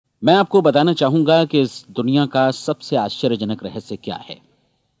मैं आपको बताना चाहूंगा कि इस दुनिया का सबसे आश्चर्यजनक रहस्य क्या है।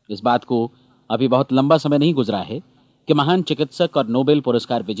 इस बात को अभी बहुत लंबा समय नहीं गुजरा है कि महान चिकित्सक और नोबेल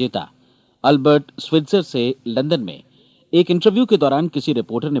पुरस्कार विजेता अल्बर्ट स्विट्जर से लंदन में एक इंटरव्यू के दौरान किसी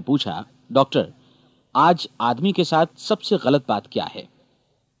रिपोर्टर ने पूछा, डॉक्टर, आज आदमी के साथ सबसे गलत बात क्या है?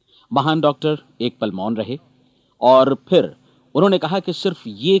 महान डॉक्टर एक पल मौन रहे और फिर उन्होंने कहा कि सिर्फ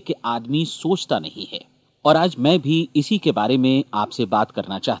ये कि आदमी सोचता नहीं है। और आज मैं भी इसी के बारे में आपसे बात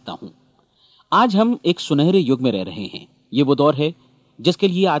करना चाहता हूं। आज हम एक सुनहरे युग में रह रहे हैं। ये वो दौर है जिसके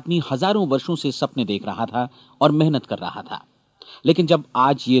लिए आदमी हजारों वर्षों से सपने देख रहा था और मेहनत कर रहा था। लेकिन जब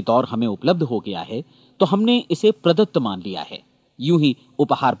आज ये दौर हमें उपलब्ध हो गया है तो हमने इसे प्रदत्त मान लिया है, यूं ही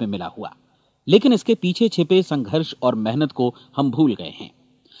उपहार में मिला हुआ। लेकिन इसके पीछे छिपे संघर्ष और मेहनत को हम भूल गए हैं।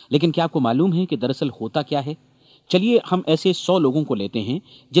 लेकिन क्या आपको मालूम है कि दरअसल होता क्या है? चलिए हम ऐसे 100 लोगों को लेते हैं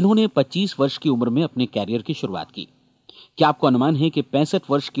जिन्होंने 25 वर्ष की उम्र में अपने कैरियर की शुरुआत की। क्या आपको अनुमान है कि 65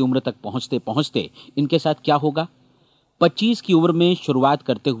 वर्ष की उम्र तक पहुंचते पहुंचते इनके साथ क्या होगा? 25 की उम्र में शुरुआत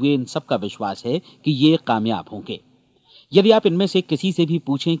करते हुए इन सब का विश्वास है कि ये कामयाब होंगे। यदि आप इनमें से किसी से भी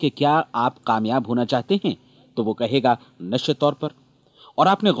पूछें कि क्या आप कामयाब होना चाहते हैं, तो वो कहेगा निश्चित तौर पर। और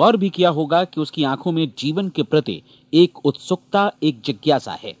आपने गौर भी किया होगा कि उसकी आंखों में जीवन के प्रति एक उत्सुकता, एक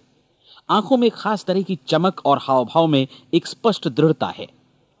जिज्ञासा है। आंखों में खास तरह की चमक और हाव भाव में एक स्पष्ट दृढ़ता है।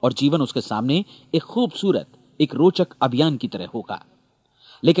 और जीवन उसके सामने एक खूबसूरत, एक रोचक अभियान की तरह होगा।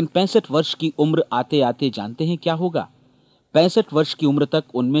 लेकिन 65 वर्ष की उम्र आते आते जानते हैं क्या होगा? 65 वर्ष की उम्र तक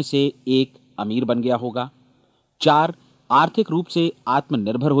उनमें से एक अमीर बन गया होगा, 4 आर्थिक रूप से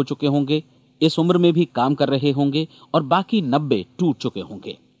आत्मनिर्भर हो चुके होंगे, इस उम्र में भी काम कर रहे होंगे, और बाकी 90 टूट चुके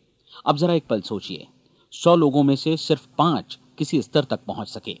होंगे। अब जरा एक पल सोचिए, 100 लोगों में से सिर्फ 5 किसी स्तर तक पहुंच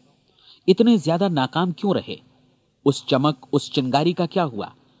सके। इतने ज्यादा नाकाम क्यों रहे? उस चमक, उस चिंगारी का क्या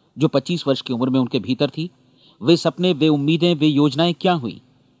हुआ जो 25 वर्ष की उम्र में उनके भीतर थी? वे सपने, वे उम्मीदें, वे योजनाएं क्या हुई?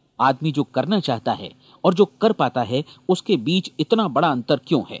 आदमी जो करना चाहता है और जो कर पाता है, उसके बीच इतना बड़ा अंतर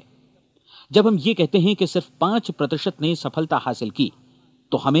क्यों है? जब हम ये कहते हैं कि सिर्फ 5% ने सफलता हासिल की,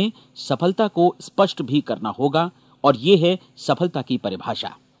 तो हमें सफलता को स्पष्ट भी करना होगा। और यह है सफलता की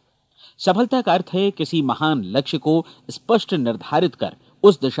परिभाषा। सफलता का अर्थ है किसी महान लक्ष्य को स्पष्ट निर्धारित कर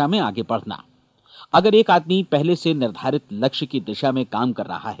उस दिशा में आगे बढ़ना। अगर एक आदमी पहले से निर्धारित लक्ष्य की दिशा में काम कर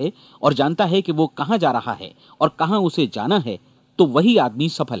रहा है और जानता है कि वो कहां जा रहा है और कहां उसे जाना है, तो वही आदमी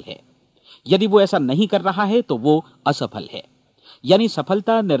सफल है। यदि वो ऐसा नहीं कर रहा है तो वो असफल है। यानी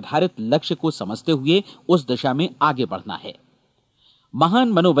सफलता निर्धारित लक्ष्य को समझते हुए उस दिशा में आगे बढ़ना है।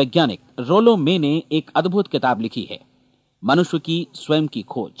 महान मनोवैज्ञानिक रोलो मे ने एक अद्भुत किताब लिखी है, मनुष्य की स्वयं की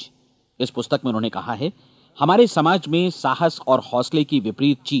खोज। इस पुस्तक में उन्होंने कहा है, हमारे समाज में साहस और हौसले की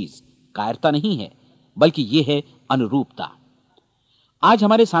विपरीत चीज कायरता नहीं है, बल्कि यह है अनुरूपता। आज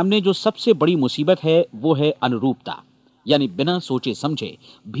हमारे सामने जो सबसे बड़ी मुसीबत है वो है अनुरूपता, यानी बिना सोचे समझे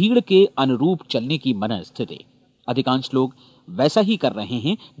भीड़ के अनुरूप चलने की मनस्थिति। अधिकांश लोग वैसा ही कर रहे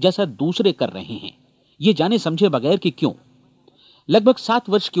हैं जैसा दूसरे कर रहे हैं, ये जाने समझे बगैर कि क्यों। लगभग 7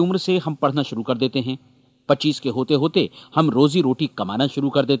 वर्ष की उम्र से हम पढ़ना शुरू कर देते हैं। 25 के होते होते हम रोजी रोटी कमाना शुरू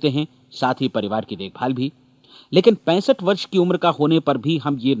कर देते हैं, साथ ही परिवार की देखभाल भी। लेकिन 65 वर्ष की उम्र का होने पर भी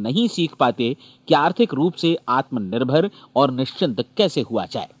हम ये नहीं सीख पाते कि आर्थिक रूप से आत्मनिर्भर और निश्चिंत कैसे हुआ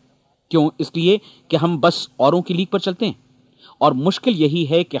जाए। क्यों? इसलिए कि हम बस औरों की लीक पर चलते हैं। और मुश्किल यही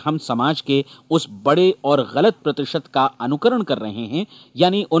है कि हम समाज के उस बड़े और गलत प्रतिशत का अनुकरण कर रहे हैं,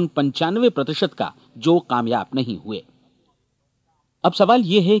 यानी उन 95% का जो कामयाब नहीं हुए। अब सवाल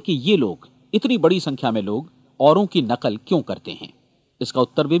यह है कि ये लोग, इतनी बड़ी संख्या में लोग, औरों की नकल क्यों करते हैं? इसका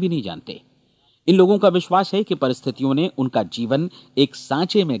उत्तर वे भी नहीं जानते। इन लोगों का विश्वास है कि परिस्थितियों ने उनका जीवन एक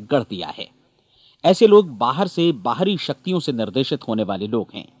सांचे में गढ़ दिया है। ऐसे लोग बाहर से, बाहरी शक्तियों से निर्देशित होने वाले लोग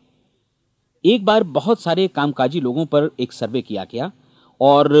हैं। एक बार बहुत सारे कामकाजी लोगों पर एक सर्वे किया गया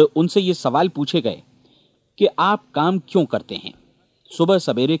और उनसे ये सवाल पूछे गए कि आप काम क्यों करते हैं, सुबह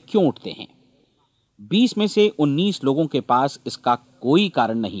सवेरे क्यों उठते हैं? 20 में से 19 लोगों के पास इसका कोई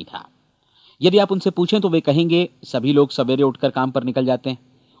कारण नहीं था। यदि आप उनसे पूछें तो वे कहेंगे सभी लोग सवेरे उठकर काम पर निकल जाते हैं,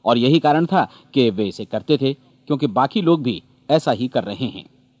 और यही कारण था कि वे इसे करते थे क्योंकि बाकी लोग भी ऐसा ही कर रहे हैं।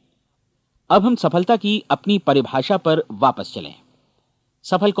 अब हम सफलता की अपनी परिभाषा पर वापस चलें।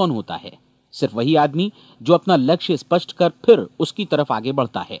 सफल कौन होता है? सिर्फ वही आदमी जो अपना लक्ष्य स्पष्ट कर फिर उसकी तरफ आगे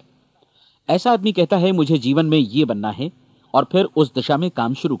बढ़ता है। ऐसा आदमी कहता है मुझे जीवन में ये बनना है, और फिर उस दिशा में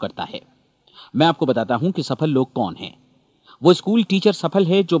काम शुरू करता है। मैं आपको बताता हूं कि सफल लोग कौन हैं। वो स्कूल टीचर सफल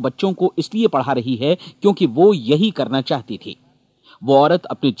है जो बच्चों को इसलिए पढ़ा रही है क्योंकि वो यही करना चाहती थी। वो औरत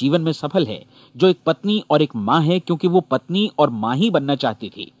अपने जीवन में सफल है जो एक पत्नी और एक मां है क्योंकि वो पत्नी और मां ही बनना चाहती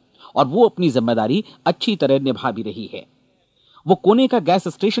थी, और वो अपनी जिम्मेदारी अच्छी तरह निभा भी रही है। वो कोने का गैस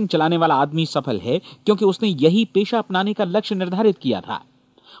स्टेशन चलाने वाला आदमी सफल है क्योंकि उसने यही पेशा अपनाने का लक्ष्य निर्धारित किया था।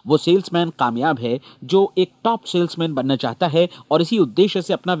 वो सेल्समैन कामयाब है जो एक टॉप सेल्समैन बनना चाहता है और इसी उद्देश्य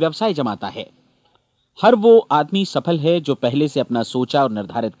से अपना व्यवसाय जमाता है। हर वो आदमी सफल है जो पहले से अपना सोचा और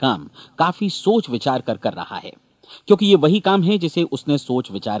निर्धारित काम काफी सोच विचार कर रहा है, क्योंकि ये वही काम है जिसे उसने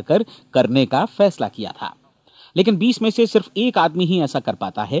सोच विचार कर करने का फैसला किया था। लेकिन 20 में से सिर्फ एक आदमी ही ऐसा कर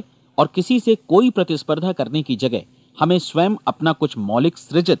पाता है, और किसी से कोई प्रतिस्पर्धा करने की जगह हमें स्वयं अपना कुछ मौलिक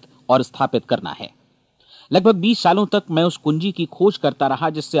सृजित और स्थापित करना है। लगभग 20 सालों तक मैं उस कुंजी की खोज करता रहा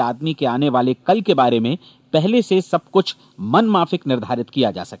जिससे आदमी के आने वाले कल के बारे में पहले से सब कुछ मन माफिक निर्धारित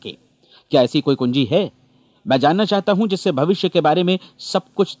किया जा सके। क्या ऐसी कोई कुंजी है? मैं जानना चाहता हूं जिससे भविष्य के बारे में सब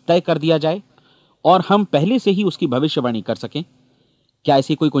कुछ तय कर दिया जाए और हम पहले से ही उसकी भविष्यवाणी कर सकें। क्या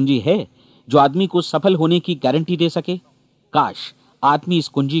ऐसी कोई कुंजी है जो आदमी को सफल होने की गारंटी दे सके? काश आदमी इस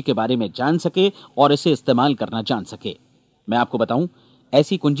कुंजी के बारे में जान सके और इसे इस्तेमाल करना जान सके। मैं आपको बताऊं,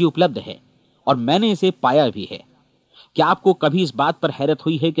 ऐसी कुंजी उपलब्ध है और मैंने इसे पाया भी है। क्या आपको कभी इस बात पर हैरत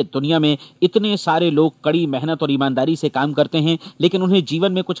हुई है कि दुनिया में इतने सारे लोग कड़ी मेहनत और ईमानदारी से काम करते हैं, लेकिन उन्हें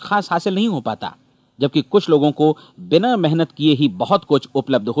जीवन में कुछ खास हासिल नहीं हो पाता, जबकि कुछ लोगों को बिना मेहनत किए ही बहुत कुछ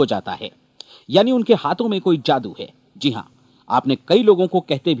उपलब्ध हो जाता है। यानी उनके हाथों में कोई जादू है। जी हां, आपने कई लोगों को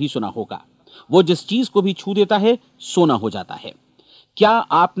कहते भी सुना होगा, वो जिस चीज को भी छू देता है सोना हो जाता है। क्या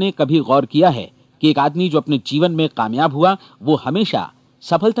आपने कभी गौर किया है कि एक आदमी जो अपने जीवन में कामयाब हुआ वो हमेशा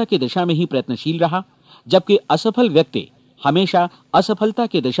सफलता की दिशा में ही प्रयत्नशील रहा, जबकि असफल व्यक्ति हमेशा असफलता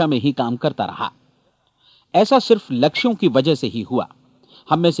की दिशा में ही काम करता रहा? ऐसा सिर्फ लक्ष्यों की वजह से ही हुआ।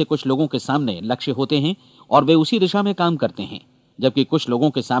 हम में से कुछ लोगों के सामने लक्ष्य होते हैं और वे उसी दिशा में काम करते हैं, जबकि कुछ लोगों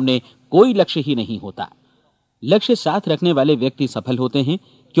के सामने कोई लक्ष्य ही नहीं होता। लक्ष्य साथ रखने वाले व्यक्ति सफल होते हैं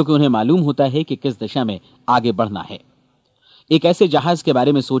क्योंकि उन्हें मालूम होता है कि किस दिशा में आगे बढ़ना है। एक ऐसे जहाज के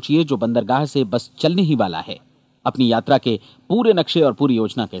बारे में सोचिए जो बंदरगाह से बस चलने ही वाला है, अपनी यात्रा के पूरे नक्शे और पूरी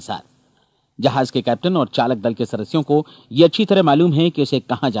योजना के साथ। जहाज के कैप्टन और चालक दल के सदस्यों को यह अच्छी तरह मालूम है कि उसे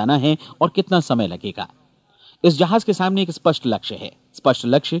कहां जाना है और कितना समय लगेगा। इस जहाज के सामने एक स्पष्ट लक्ष्य है। स्पष्ट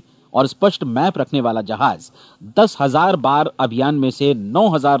लक्ष्य और स्पष्ट मैप रखने वाला जहाज 10,000 बार अभियान में से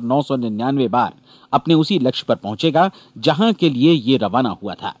 9,999 बार अपने उसी लक्ष्य पर पहुंचेगा जहां के लिए यह रवाना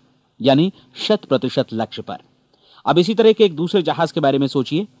हुआ था, यानी 100% लक्ष्य पर। अब इसी तरह के एक दूसरे जहाज के बारे में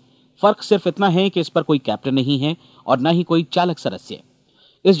सोचिए। फर्क सिर्फ इतना है कि इस पर कोई कैप्टन नहीं है और न ही कोई चालक सदस्य।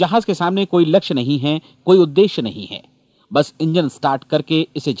 इस जहाज के सामने कोई लक्ष्य नहीं है, कोई उद्देश्य नहीं है, बस इंजन स्टार्ट करके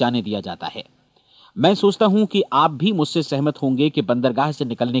इसे जाने दिया जाता है। मैं सोचता हूं कि आप भी मुझसे सहमत होंगे कि बंदरगाह से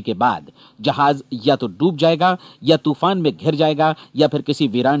निकलने के बाद जहाज या तो डूब जाएगा या तूफान में घिर जाएगा या फिर किसी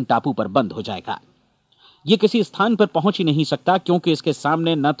वीरान टापू पर बंद हो जाएगा। ये किसी स्थान पर पहुंच ही नहीं सकता क्योंकि इसके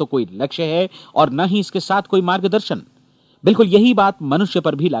सामने न तो कोई लक्ष्य है और न ही इसके साथ कोई मार्गदर्शन। बिल्कुल यही बात मनुष्य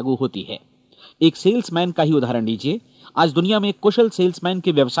पर भी लागू होती है। एक सेल्समैन का ही उदाहरण लीजिए। आज दुनिया में कुशल सेल्समैन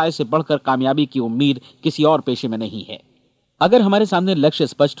के व्यवसाय से बढ़कर कामयाबी की उम्मीद किसी और पेशे में नहीं है। अगर हमारे सामने लक्ष्य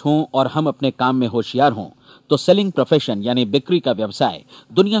स्पष्ट हों और हम अपने काम में होशियार हों तो सेलिंग प्रोफेशन यानी बिक्री का व्यवसाय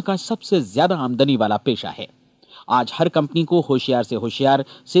दुनिया का सबसे ज्यादा आमदनी वाला पेशा है। आज हर कंपनी को होशियार से होशियार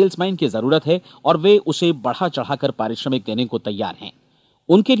सेल्समैन की जरूरत है और वे उसे बढ़ा चढ़ाकर पारिश्रमिक देने को तैयार हैं।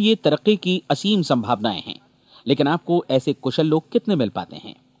 उनके लिए तरक्की की असीम संभावनाएं हैं, लेकिन आपको ऐसे कुशल लोग कितने मिल पाते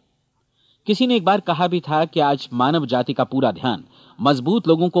हैं? किसी ने एक बार कहा भी था कि आज मानव जाति का पूरा ध्यान मजबूत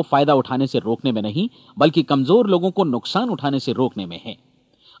लोगों को फायदा उठाने से रोकने में नहीं, बल्कि कमजोर लोगों को नुकसान उठाने से रोकने में है।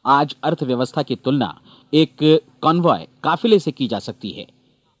 आज अर्थव्यवस्था की तुलना एक कॉन्वॉय काफिले से की जा सकती है।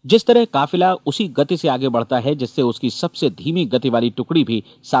 जिस तरह काफिला उसी गति से आगे बढ़ता है जिससे उसकी सबसे धीमी गति वाली टुकड़ी भी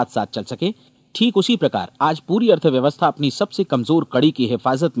साथ साथ चल सके, ठीक उसी प्रकार आज पूरी अर्थव्यवस्था अपनी सबसे कमजोर कड़ी की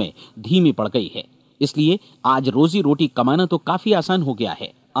हिफाजत में धीमी पड़ गई है। इसलिए आज रोजी रोटी कमाना तो काफी आसान हो गया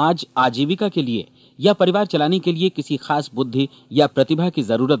है। आज आजीविका के लिए या परिवार चलाने के लिए किसी खास बुद्धि या प्रतिभा की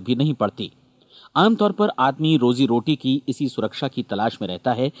जरूरत भी नहीं पड़ती। आमतौर पर आदमी रोजी रोटी की इसी सुरक्षा की तलाश में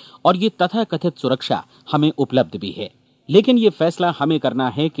रहता है और ये तथाकथित सुरक्षा हमें उपलब्ध भी है। लेकिन ये फैसला हमें करना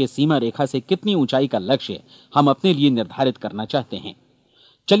है कि सीमा रेखा से कितनी ऊंचाई का लक्ष्य हम अपने लिए निर्धारित करना चाहते हैं।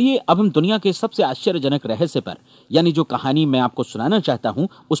 चलिए अब हम दुनिया के सबसे आश्चर्यजनक रहस्य पर, यानी जो कहानी मैं आपको सुनाना चाहता हूं,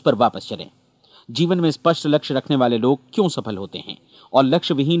 उस पर वापस चलें। जीवन में स्पष्ट लक्ष्य रखने वाले लोग क्यों सफल होते हैं और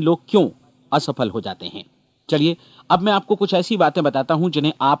लक्ष्य विहीन लोग क्यों असफल हो जाते हैं? चलिए अब मैं आपको कुछ ऐसी बातें बताता हूं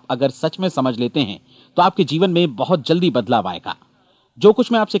जिन्हें आप अगर सच में समझ लेते हैं तो आपके जीवन में बहुत जल्दी बदलाव आएगा। जो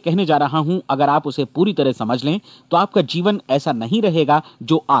कुछ मैं आपसे कहने जा रहा हूं, अगर आप उसे पूरी तरह समझ लें तो आपका जीवन ऐसा नहीं रहेगा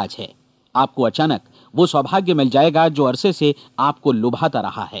जो आज है। आपको अचानक वो सौभाग्य मिल जाएगा जो अरसे से आपको लुभाता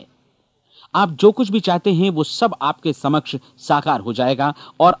रहा है। आप जो कुछ भी चाहते हैं वो सब आपके समक्ष साकार हो जाएगा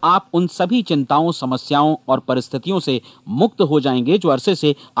और आप उन सभी चिंताओं, समस्याओं और परिस्थितियों से मुक्त हो जाएंगे जो अरसे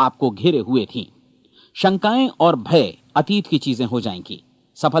से आपको घेरे हुए थीं। शंकाएं और भय अतीत की चीजें हो जाएंगी।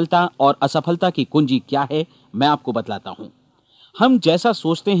 सफलता और असफलता की कुंजी क्या है, मैं आपको बतलाता हूं। हम जैसा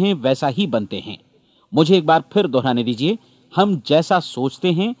सोचते हैं वैसा ही बनते हैं। मुझे एक बार फिर दोहराने दीजिए, हम जैसा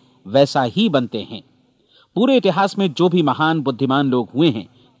सोचते हैं वैसा ही बनते हैं। पूरे इतिहास में जो भी महान बुद्धिमान लोग हुए हैं,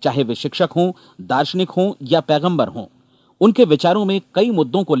 चाहे वे शिक्षक हों, दार्शनिक हों या पैगंबर हों, उनके विचारों में कई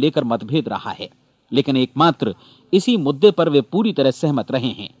मुद्दों को लेकर मतभेद रहा है, लेकिन एकमात्र इसी मुद्दे पर वे पूरी तरह सहमत रहे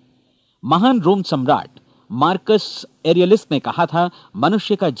हैं। महान रोम सम्राट मार्कस एरियलिस ने कहा था,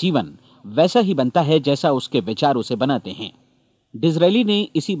 मनुष्य का जीवन वैसा ही बनता है जैसा उसके विचार उसे बनाते हैं। डिज़रायली ने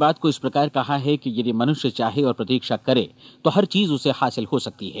इसी बात को इस प्रकार कहा है कि यदि मनुष्य चाहे और प्रतीक्षा करे तो हर चीज उसे हासिल हो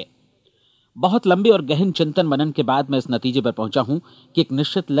सकती है। बहुत लंबे और गहन चिंतन मनन के बाद मैं इस नतीजे पर पहुंचा हूं कि एक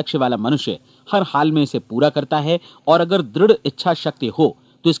निश्चित लक्ष्य वाला मनुष्य हर हाल में इसे पूरा करता है, और अगर दृढ़ इच्छा शक्ति हो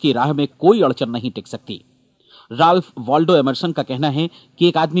तो इसकी राह में कोई अड़चन नहीं टिक सकती। राल्फ वॉल्डो एमर्सन का कहना है कि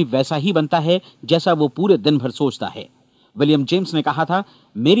एक आदमी वैसा ही बनता है जैसा वो पूरे दिन भर सोचता है। विलियम जेम्स ने कहा था,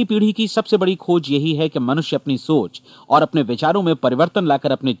 मेरी पीढ़ी की सबसे बड़ी खोज यही है कि मनुष्य अपनी सोच और अपने विचारों में परिवर्तन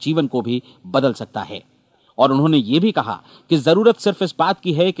लाकर अपने जीवन को भी बदल सकता है। और उन्होंने ये भी कहा कि जरूरत सिर्फ इस बात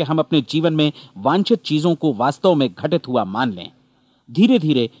की है कि हम अपने जीवन में वांछित चीजों को वास्तव में घटित हुआ मान लें। धीरे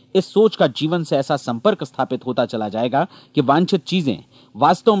धीरे इस सोच का जीवन से ऐसा संपर्क स्थापित होता चला जाएगा कि वांछित चीजें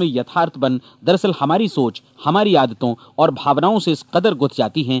वास्तव में यथार्थ बन दरअसल हमारी सोच, हमारी आदतों और भावनाओं से इस कदर गुथ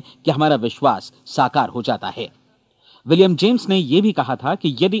जाती हैं कि हमारा विश्वास साकार हो जाता है। विलियम जेम्स ने यह भी कहा था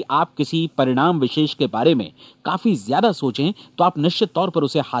कि यदि आप किसी परिणाम विशेष के बारे में काफी ज्यादा सोचें तो आप निश्चित तौर पर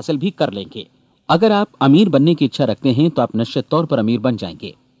उसे हासिल भी कर लेंगे। अगर आप अमीर बनने की इच्छा रखते हैं तो आप निश्चित तौर पर अमीर बन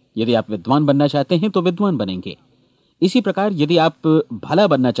जाएंगे। यदि आप विद्वान बनना चाहते हैं तो विद्वान बनेंगे। इसी प्रकार यदि आप भला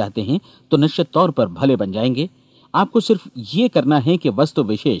बनना चाहते हैं तो निश्चित तौर पर भले बन जाएंगे। आपको सिर्फ ये करना है कि वस्तु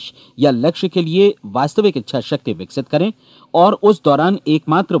विशेष या लक्ष्य के लिए वास्तविक इच्छा शक्ति विकसित करें, और उस दौरान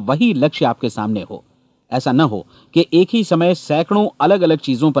एकमात्र वही लक्ष्य आपके सामने हो। ऐसा न हो कि एक ही समय सैकड़ों अलग अलग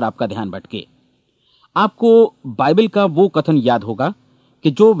चीजों पर आपका ध्यान भटके। आपको बाइबल का वो कथन याद होगा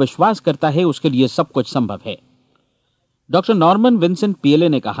कि जो विश्वास करता है उसके लिए सब कुछ संभव है। डॉक्टर नॉर्मन विंसेंट पीएले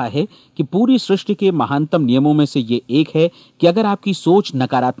ने कहा है कि पूरी सृष्टि के महानतम नियमों में से ये एक है कि अगर आपकी सोच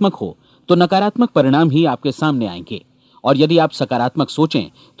नकारात्मक हो तो नकारात्मक परिणाम ही आपके सामने आएंगे, और यदि आप सकारात्मक सोचें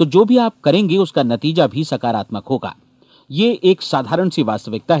तो जो भी आप करेंगे उसका नतीजा भी सकारात्मक होगा। ये एक साधारण सी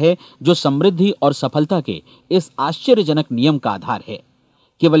वास्तविकता है जो समृद्धि और सफलता के इस आश्चर्यजनक नियम का आधार है।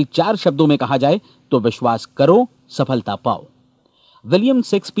 केवल 4 शब्दों में कहा जाए तो विश्वास करो, सफलता पाओ। विलियम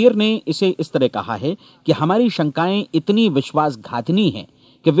शेक्सपियर ने इसे इस तरह कहा है कि हमारी शंकाएं इतनी विश्वासघातिनी हैं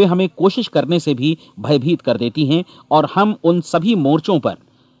कि वे हमें कोशिश करने से भी भयभीत कर देती हैं, और हम उन सभी मोर्चों पर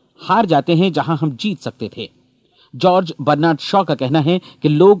हार जाते हैं जहां हम जीत सकते थे। जॉर्ज बर्नार्ड शॉ का कहना है कि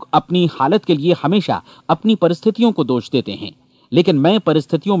लोग अपनी हालत के लिए हमेशा अपनी परिस्थितियों को दोष देते हैं, लेकिन मैं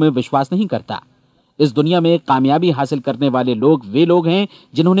परिस्थितियों में विश्वास नहीं करता। इस दुनिया में कामयाबी हासिल करने वाले लोग वे लोग हैं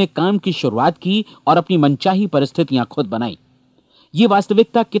जिन्होंने काम की शुरुआत की और अपनी मनचाही परिस्थितियां खुद बनाई। ये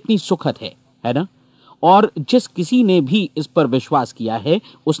वास्तविकता कितनी सुखद है ना? और जिस किसी ने भी इस पर विश्वास किया है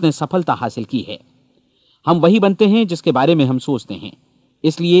उसने सफलता हासिल की है। हम वही बनते हैं जिसके बारे में हम सोचते हैं।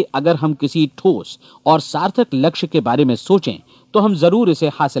 इसलिए अगर हम किसी ठोस और सार्थक लक्ष्य के बारे में सोचें तो हम जरूर इसे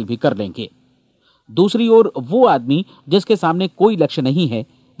हासिल भी कर लेंगे। दूसरी ओर वो आदमी जिसके सामने कोई लक्ष्य नहीं है,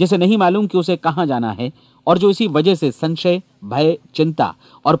 जिसे नहीं मालूम कि उसे कहां जाना है, और जो इसी वजह से संशय, भय, चिंता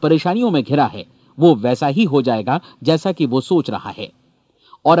और परेशानियों में घिरा है, वो वैसा ही हो जाएगा जैसा कि वो सोच रहा है।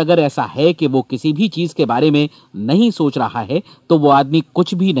 और अगर ऐसा है कि वो किसी भी चीज के बारे में नहीं सोच रहा है तो वो आदमी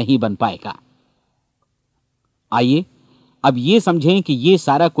कुछ भी नहीं बन पाएगा। आइए अब ये समझें कि ये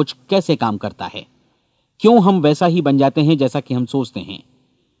सारा कुछ कैसे काम करता है, क्यों हम वैसा ही बन जाते हैं जैसा कि हम सोचते हैं।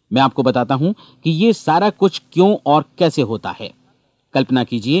 मैं आपको बताता हूं कि ये सारा कुछ क्यों और कैसे होता है। कल्पना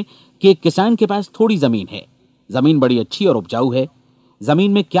कीजिए कि एक किसान के पास थोड़ी जमीन है। जमीन बड़ी अच्छी और उपजाऊ है।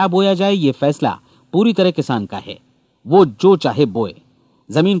 जमीन में क्या बोया जाए ये फैसला पूरी तरह किसान का है। वो जो चाहे बोए,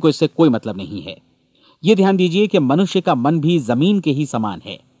 जमीन को इससे कोई मतलब नहीं है। ये ध्यान दीजिए कि मनुष्य का मन भी जमीन के ही समान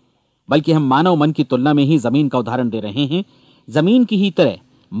है, बल्कि हम मानव मन की तुलना में ही जमीन का उदाहरण दे रहे हैं। जमीन की ही तरह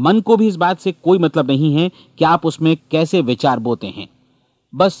मन को भी इस बात से कोई मतलब नहीं है कि आप उसमें कैसे विचार बोते हैं।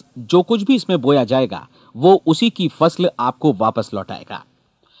 बस जो कुछ भी इसमें बोया जाएगा वो उसी की फसल आपको वापस लौटाएगा।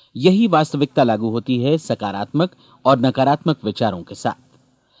 यही वास्तविकता लागू होती है सकारात्मक और नकारात्मक विचारों के साथ।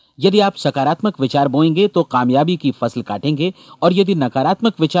 यदि आप सकारात्मक विचार बोएंगे तो कामयाबी की फसल काटेंगे, और यदि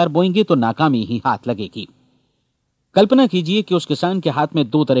नकारात्मक विचार बोएंगे तो नाकामी ही हाथ लगेगी। कल्पना कीजिए कि उस किसान के हाथ में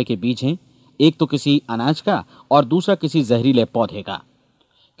 2 तरह के बीज हैं, एक तो किसी अनाज का और दूसरा किसी जहरीले पौधे का।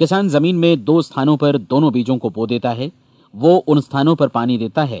 किसान जमीन में 2 स्थानों पर दोनों बीजों को बो देता है। वो उन स्थानों पर पानी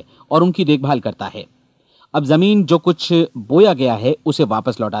देता है और उनकी देखभाल करता है। अब जमीन जो कुछ बोया गया है उसे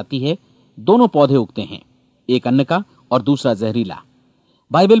वापस लौटाती है। दोनों पौधे उगते हैं, एक अन्न का और दूसरा जहरीला।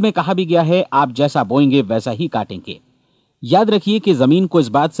 बाइबल में कहा भी गया है, आप जैसा बोएंगे वैसा ही काटेंगे। याद रखिए कि जमीन को इस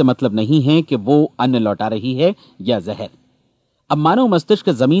बात से मतलब नहीं है कि वो अन्न लौटा रही है या जहर। अब मानव मस्तिष्क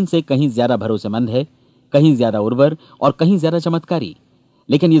जमीन से कहीं ज्यादा भरोसेमंद है, कहीं ज्यादा उर्वर और कहीं ज्यादा चमत्कारी,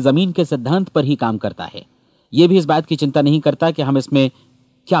 लेकिन ये जमीन के सिद्धांत पर ही काम करता है। ये भी इस बात की चिंता नहीं करता कि हम इसमें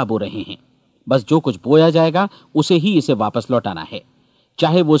क्या बो रहे हैं। बस जो कुछ बोया जाएगा उसे ही इसे वापस लौटाना है,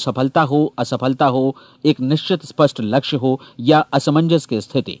 चाहे वो सफलता हो, असफलता हो, एक निश्चित स्पष्ट लक्ष्य हो या असमंजस की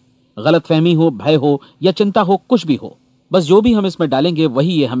स्थिति, गलतफहमी हो, भय हो या चिंता हो, कुछ भी हो। बस जो भी हम इसमें डालेंगे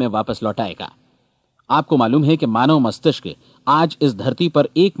वही ये हमें वापस लौटाएगा। आपको मालूम है कि मानव मस्तिष्क आज इस धरती पर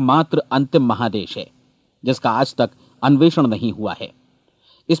एकमात्र अंतिम महादेश है जिसका आज तक अन्वेषण नहीं हुआ है।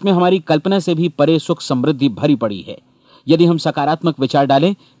 इसमें हमारी कल्पना से भी परे सुख समृद्धि भरी पड़ी है। यदि हम सकारात्मक विचार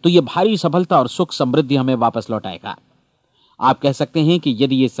डालें तो यह भारी सफलता और सुख समृद्धि हमें वापस लौटाएगा। आप कह सकते हैं कि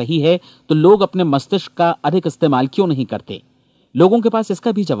यदि यह सही है तो लोग अपने मस्तिष्क का अधिक इस्तेमाल क्यों नहीं करते? लोगों के पास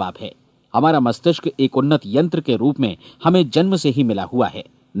इसका भी जवाब है। हमारा मस्तिष्क एक उन्नत यंत्र के रूप में हमें जन्म से ही मिला हुआ है,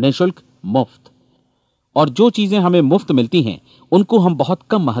 निःशुल्क, मुफ्त। और जो चीजें हमें मुफ्त मिलती हैं उनको हम बहुत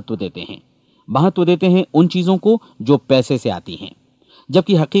कम महत्व देते हैं। महत्व देते हैं उन चीजों को जो पैसे से आती हैं,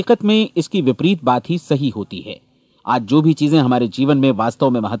 जबकि हकीकत में इसकी विपरीत बात ही सही होती है। आज जो भी चीजें हमारे जीवन में वास्तव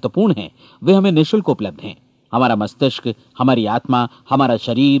में महत्वपूर्ण हैं वे हमें निःशुल्क उपलब्ध हैं। हमारा मस्तिष्क, हमारी आत्मा, हमारा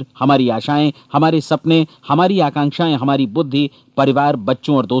शरीर, हमारी आशाएं, हमारे सपने, हमारी आकांक्षाएं, हमारी बुद्धि, परिवार,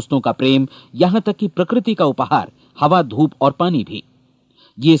 बच्चों और दोस्तों का प्रेम, यहां तक कि प्रकृति का उपहार, हवा, धूप और पानी भी।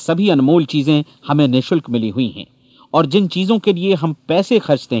 ये सभी अनमोल चीजें हमें निःशुल्क मिली हुई हैं, और जिन चीजों के लिए हम पैसे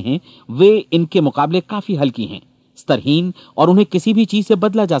खर्चते हैं वे इनके मुकाबले काफी हल्की हैं, स्तरहीन, और उन्हें किसी भी चीज से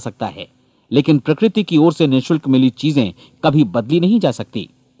बदला जा सकता है। लेकिन प्रकृति की ओर से निःशुल्क मिली चीजें कभी बदली नहीं जा सकती।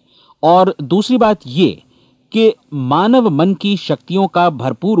 और दूसरी बात यह कि मानव मन की शक्तियों का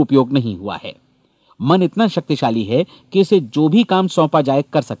भरपूर उपयोग नहीं हुआ है। मन इतना शक्तिशाली है कि इसे जो भी काम सौंपा जाए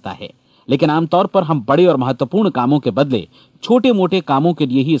कर सकता है, लेकिन आमतौर पर हम बड़े और महत्वपूर्ण कामों के बदले छोटे मोटे कामों के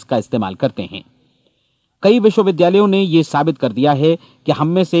लिए ही इसका इस्तेमाल करते हैं। कई विश्वविद्यालयों ने यह साबित कर दिया है कि हम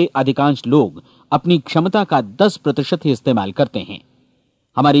में से अधिकांश लोग अपनी क्षमता का 10% ही इस्तेमाल करते हैं।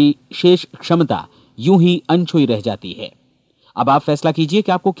 हमारी शेष क्षमता यूं ही अनछुई रह जाती है। अब आप फैसला कीजिए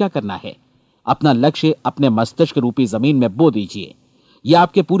कि आपको क्या करना है। अपना लक्ष्य अपने मस्तिष्क रूपी जमीन में बो दीजिए। यह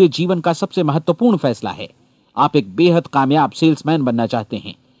आपके पूरे जीवन का सबसे महत्वपूर्ण फैसला है। आप एक बेहद कामयाब सेल्समैन बनना चाहते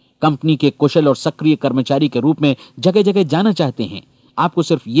हैं, कंपनी के कुशल और सक्रिय कर्मचारी के रूप में जगह जगह जाना चाहते हैं। आपको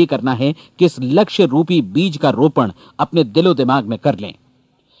सिर्फ यह करना है कि इस लक्ष्य रूपी बीज का रोपण अपने दिलो दिमाग में कर लें।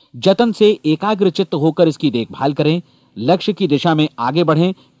 जतन से एकाग्रचित्त होकर इसकी देखभाल करें, लक्ष्य की दिशा में आगे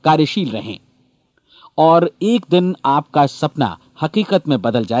बढ़ें, कार्यशील रहें, और एक दिन आपका सपना हकीकत में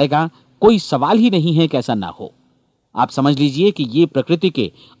बदल जाएगा। कोई सवाल ही नहीं है कि ऐसा ना हो। आप समझ लीजिए कि यह प्रकृति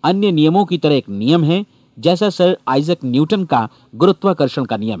के अन्य नियमों की तरह एक नियम है, जैसा सर आइजक न्यूटन का गुरुत्वाकर्षण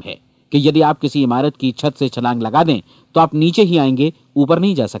का नियम है कि यदि आप किसी इमारत की छत से छलांग लगा दें तो आप नीचे ही आएंगे, ऊपर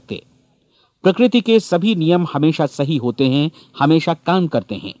नहीं जा सकते। प्रकृति के सभी नियम हमेशा सही होते हैं, हमेशा काम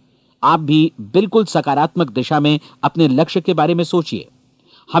करते हैं। आप भी बिल्कुल सकारात्मक दिशा में अपने लक्ष्य के बारे में सोचिए।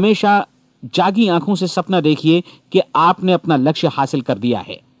 हमेशा जागी आंखों से सपना देखिए कि आपने अपना लक्ष्य हासिल कर दिया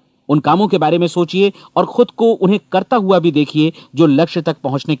है। उन कामों के बारे में सोचिए और खुद को उन्हें करता हुआ भी देखिए जो लक्ष्य तक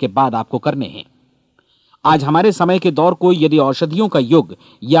पहुंचने के बाद आपको करने हैं। आज हमारे समय के दौर को यदि औषधियों का युग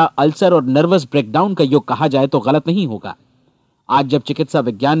या अल्सर और नर्वस ब्रेकडाउन का युग कहा जाए तो गलत नहीं होगा। आज जब चिकित्सा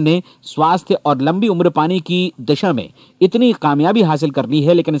विज्ञान ने स्वास्थ्य और लंबी उम्र पाने की दिशा में इतनी कामयाबी हासिल कर ली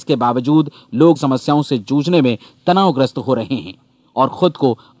है, लेकिन इसके बावजूद लोग समस्याओं से जूझने में तनावग्रस्त हो रहे हैं और खुद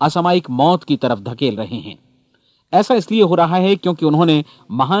को असामयिक मौत की तरफ धकेल रहे हैं। ऐसा इसलिए हो रहा है क्योंकि उन्होंने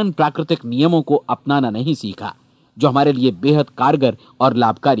महान प्राकृतिक नियमों को अपनाना नहीं सीखा, जो हमारे लिए बेहद कारगर और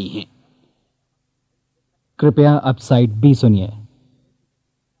लाभकारी हैं। कृपया अब साइड बी सुनिए।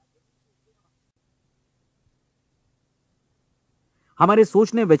 हमारे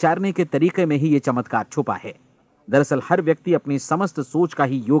सोचने विचारने के तरीके में ही ये चमत्कार छुपा है। दरअसल हर व्यक्ति अपनी समस्त सोच का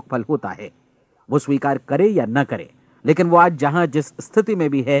ही योगफल होता है। वो स्वीकार करे या न करे, लेकिन वो आज जहां जिस स्थिति में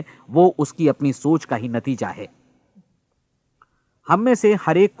भी है वो उसकी अपनी सोच का ही नतीजा है। हम में से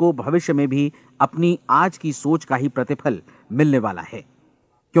हर एक को भविष्य में भी अपनी आज की सोच का ही प्रतिफल मिलने वाला है,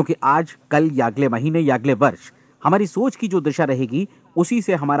 क्योंकि आज, कल या अगले महीने या अगले वर्ष हमारी सोच की जो दिशा रहेगी उसी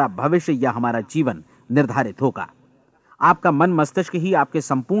से हमारा भविष्य या हमारा जीवन निर्धारित होगा। आपका मन मस्तिष्क ही आपके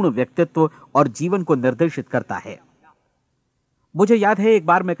संपूर्ण व्यक्तित्व और जीवन को निर्देशित करता है। मुझे याद है एक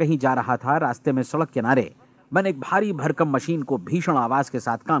बार मैं कहीं जा रहा था, रास्ते में सड़क किनारे मैंने एक भारी भरकम मशीन को भीषण आवाज के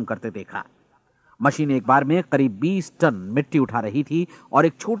साथ काम करते देखा। मशीन एक बार में करीब 20 टन मिट्टी उठा रही थी और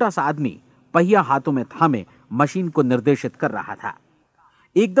एक छोटा सा आदमी पहिया हाथों में थामे मशीन को निर्देशित कर रहा था।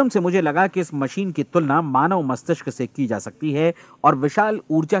 एकदम से मुझे लगा कि इस मशीन की तुलना मानव मस्तिष्क से की जा सकती है और विशाल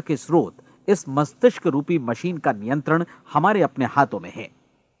ऊर्जा के स्रोत इस मस्तिष्क रूपी मशीन का नियंत्रण हमारे अपने हाथों में है।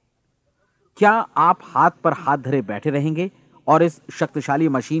 क्या आप हाथ पर हाथ धरे बैठे रहेंगे और इस शक्तिशाली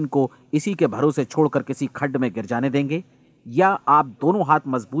मशीन को इसी के भरोसे छोड़कर किसी खड्ड में गिर जाने देंगे, या आप दोनों हाथ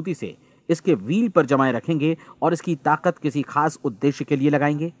मजबूती से इसके व्हील पर जमाए रखेंगे और इसकी ताकत किसी खास उद्देश्य के लिए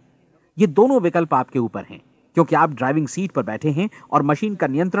लगाएंगे? ये दोनों विकल्प आपके ऊपर हैं, क्योंकि आप ड्राइविंग सीट पर बैठे हैं और मशीन का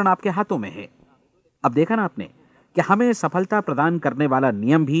नियंत्रण आपके हाथों में है। अब देखा ना आपने कि हमें सफलता प्रदान करने वाला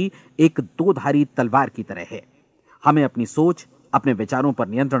नियम भी एक दो-धारी तलवार की तरह है। हमें अपनी सोच, अपने विचारों पर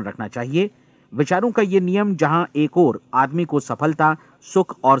नियंत्रण रखना चाहिए। विचारों का ये नियम जहां एक ओर आदमी को सफलता,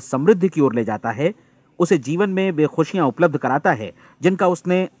 सुख और समृद्धि की ओर ले जाता है, उसे जीवन में वे खुशियां उपलब्ध कराता है जिनका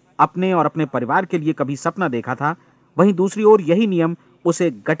उसने अपने और अपने परिवार के लिए कभी सपना देखा था, वहीं दूसरी ओर यही नियम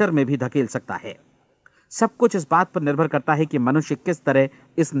उसे गटर में भी धकेल सकता है। सब कुछ इस बात पर निर्भर करता है कि मनुष्य किस तरह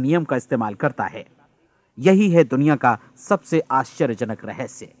इस नियम का इस्तेमाल करता है। यही है दुनिया का सबसे आश्चर्यजनक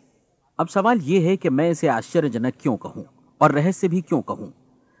रहस्य। अब सवाल यह है कि मैं इसे आश्चर्यजनक क्यों कहूं और रहस्य भी क्यों कहूं?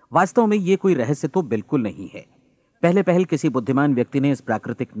 वास्तव में यह कोई रहस्य तो बिल्कुल नहीं है। पहले पहल किसी बुद्धिमान व्यक्ति ने इस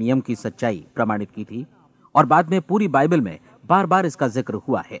प्राकृतिक नियम की सच्चाई प्रमाणित की थी और बाद में पूरी बाइबल में बार बार इसका जिक्र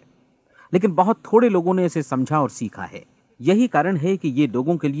हुआ है, लेकिन बहुत थोड़े लोगों ने इसे समझा और सीखा है। यही कारण है कि ये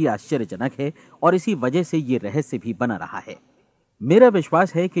लोगों के लिए आश्चर्यजनक है और इसी वजह से ये रहस्य भी बना रहा है। मेरा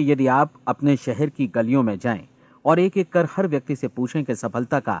विश्वास है कि यदि आप अपने शहर की गलियों में जाएं और एक एक कर हर व्यक्ति से पूछें कि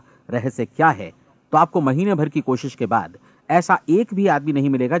सफलता का रहस्य क्या है, तो आपको महीने भर की कोशिश के बाद ऐसा एक भी आदमी नहीं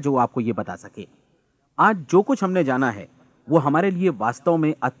मिलेगा जो आपको ये बता सके। आज जो कुछ हमने जाना है वो हमारे लिए वास्तव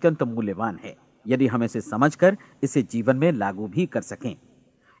में अत्यंत मूल्यवान है, यदि हम इसे समझकर इसे जीवन में लागू भी कर सकें।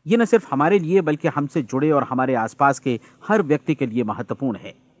 ये न सिर्फ हमारे लिए बल्कि हमसे जुड़े और हमारे आसपास के हर व्यक्ति के लिए महत्वपूर्ण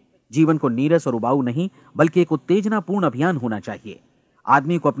है। जीवन को नीरस और उबाऊ नहीं बल्कि एक उत्तेजनापूर्ण अभियान होना चाहिए।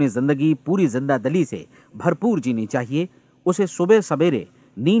 आदमी को अपनी जिंदगी पूरी जिंदादिली से भरपूर जीनी चाहिए। उसे सुबह सवेरे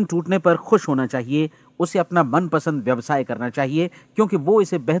नींद टूटने पर खुश होना चाहिए। उसे अपना मनपसंद व्यवसाय करना चाहिए, क्योंकि वो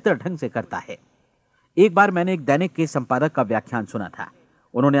इसे बेहतर ढंग से करता है। एक बार मैंने एक दैनिक के संपादक का व्याख्यान सुना था।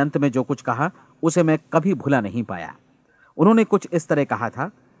 उन्होंने अंत में जो कुछ कहा उसे मैं कभी भुला नहीं पाया। उन्होंने कुछ इस तरह कहा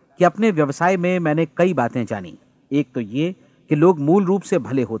था कि अपने व्यवसाय में मैंने कई बातें जानी। एक तो ये कि लोग मूल रूप से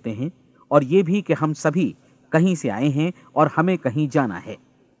भले होते हैं, और ये भी कि हम सभी कहीं से आए हैं और हमें कहीं जाना है।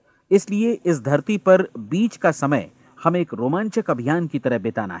 इसलिए इस धरती पर बीच का समय हमें एक रोमांचक अभियान की तरह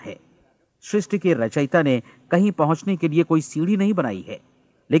बिताना है। सृष्टि के रचयिता ने कहीं पहुंचने के लिए कोई सीढ़ी नहीं बनाई है,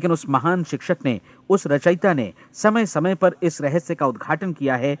 लेकिन उस महान शिक्षक ने, उस रचयिता ने समय समय पर इस रहस्य का उद्घाटन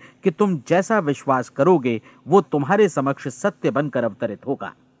किया है कि तुम जैसा विश्वास करोगे वो तुम्हारे समक्ष सत्य बनकर अवतरित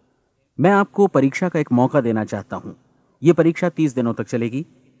होगा। मैं आपको परीक्षा का एक मौका देना चाहता हूं। यह परीक्षा 30 दिनों तक चलेगी।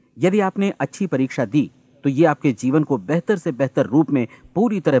 यदि आपने अच्छी परीक्षा दी तो ये आपके जीवन को बेहतर से बेहतर रूप में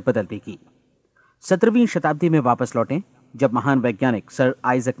पूरी तरह बदल देगी। 17वीं शताब्दी में वापस लौटें, जब महान वैज्ञानिक सर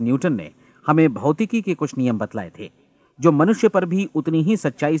आइजक न्यूटन ने हमें भौतिकी के कुछ नियम बतलाए थे, जो मनुष्य पर भी उतनी ही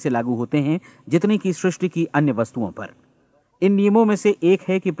सच्चाई से लागू होते हैं जितनी कि सृष्टि की अन्य वस्तुओं पर। इन नियमों में से एक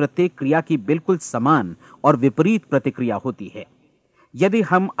है कि प्रत्येक क्रिया की बिल्कुल समान और विपरीत प्रतिक्रिया होती है। यदि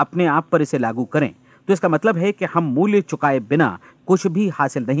हम अपने आप पर इसे लागू करें तो इसका मतलब है कि हम मूल्य चुकाए बिना कुछ भी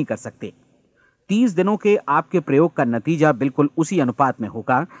हासिल नहीं कर सकते। 30 दिनों के आपके प्रयोग का नतीजा बिल्कुल उसी अनुपात में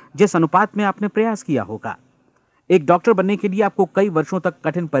होगा जिस अनुपात में आपने प्रयास किया होगा। एक डॉक्टर बनने के लिए आपको कई वर्षों तक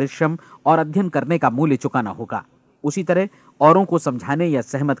कठिन परिश्रम और अध्ययन करने का मूल्य चुकाना होगा। उसी तरह औरों को समझाने या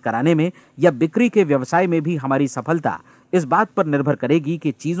सहमत कराने में या बिक्री के व्यवसाय में भी हमारी सफलता इस बात पर निर्भर करेगी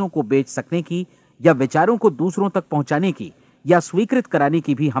कि चीजों को बेच सकने की या विचारों को दूसरों तक पहुंचाने की या स्वीकृत कराने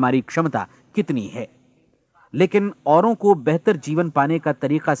की भी हमारी क्षमता कितनी है। लेकिन औरों को बेहतर जीवन पाने का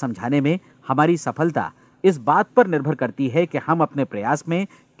तरीका समझाने में हमारी सफलता इस बात पर निर्भर करती है कि हम अपने प्रयास में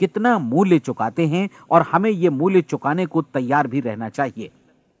कितना मूल्य चुकाते हैं, और हमें यह मूल्य चुकाने को तैयार भी रहना चाहिए।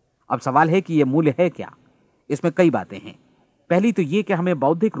 अब सवाल है कि यह मूल्य है क्या? इसमें कई बातें हैं। पहली तो यह कि हमें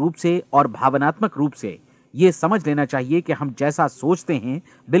बौद्धिक रूप से और भावनात्मक रूप से यह समझ लेना चाहिए कि हम जैसा सोचते हैं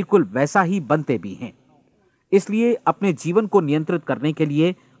बिल्कुल वैसा ही बनते भी हैं। इसलिए अपने जीवन को नियंत्रित करने के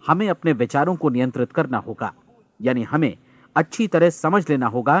लिए हमें अपने विचारों को नियंत्रित करना होगा। यानी हमें अच्छी तरह समझ लेना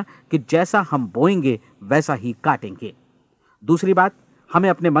होगा कि जैसा हम बोएंगे वैसा ही काटेंगे। दूसरी बात, हमें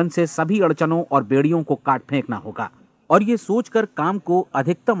अपने मन से सभी अड़चनों और बेड़ियों को काट फेंकना होगा और ये सोचकर काम को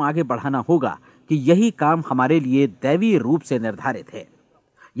अधिकतम आगे बढ़ाना होगा कि यही काम हमारे लिए दैवीय रूप से निर्धारित है।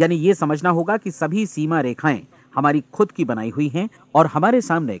 यानी ये समझना होगा कि सभी सीमा रेखाएं हमारी खुद की बनाई हुई हैं और हमारे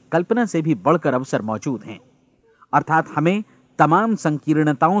सामने कल्पना से भी बढ़कर अवसर मौजूद हैं। अर्थात हमें तमाम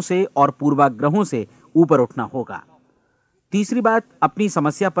संकीर्णताओं से और पूर्वाग्रहों से ऊपर उठना होगा। तीसरी बात, अपनी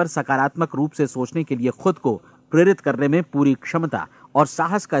समस्या पर सकारात्मक रूप से सोचने के लिए खुद को प्रेरित करने में पूरी क्षमता और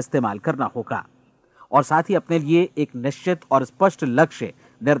साहस का इस्तेमाल करना होगा, और साथ ही अपने लिए एक निश्चित और स्पष्ट लक्ष्य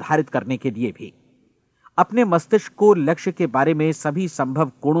निर्धारित करने के लिए भी। अपने मस्तिष्क को लक्ष्य के बारे में सभी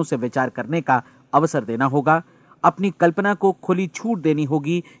संभव कोणों से विचार करने का अवसर देना होगा। अपनी कल्पना को खुली छूट देनी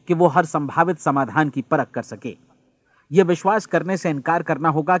होगी कि वो हर संभावित समाधान की परख कर सके। यह विश्वास करने से इनकार करना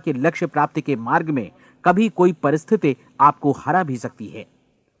होगा कि लक्ष्य प्राप्ति के मार्ग में कभी कोई परिस्थिति आपको हरा भी सकती है।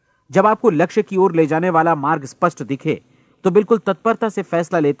 जब आपको लक्ष्य की ओर ले जाने वाला मार्ग स्पष्ट दिखे तो बिल्कुल तत्परता से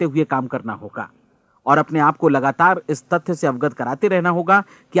फैसला लेते हुए काम करना होगा और अपने आप को लगातार इस तथ्य से अवगत कराते रहना होगा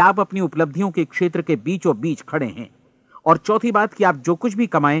कि आप अपनी उपलब्धियों के क्षेत्र के बीचों बीच खड़े हैं। और चौथी बात कि आप जो कुछ भी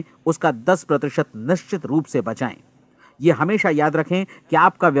कमाएं उसका 10% निश्चित रूप से बचाएं। यह हमेशा याद रखें कि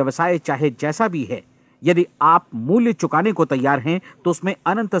आपका व्यवसाय चाहे जैसा भी है, यदि आप मूल्य चुकाने को तैयार हैं तो उसमें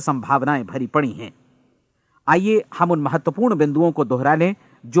अनंत संभावनाएं भरी पड़ी हैं। आइए हम उन महत्वपूर्ण बिंदुओं को दोहरा लें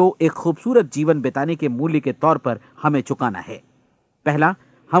जो एक खूबसूरत जीवन बिताने के मूल्य के तौर पर हमें चुकाना है। पहला,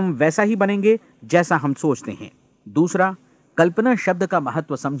 हम वैसा ही बनेंगे जैसा हम सोचते हैं। दूसरा, कल्पना शब्द का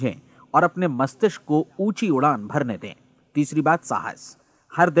महत्व समझें और अपने मस्तिष्क को ऊंची उड़ान भरने दें। तीसरी बात, साहस,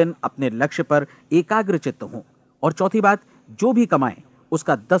 हर दिन अपने लक्ष्य पर एकाग्र चित्त हों। और चौथी बात, जो भी कमाएं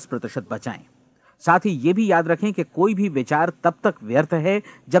उसका 10% बचाएं। साथ ही ये भी याद रखें कि कोई भी विचार तब तक व्यर्थ है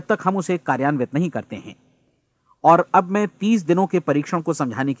जब तक हम उसे कार्यान्वित नहीं करते हैं। और अब मैं 30 दिनों के परीक्षण को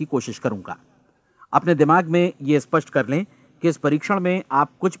समझाने की कोशिश करूंगा। अपने दिमाग में यह स्पष्ट कर लें कि इस परीक्षण में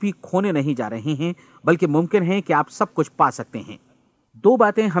आप कुछ भी खोने नहीं जा रहे हैं, बल्कि मुमकिन है कि आप सब कुछ पा सकते हैं। दो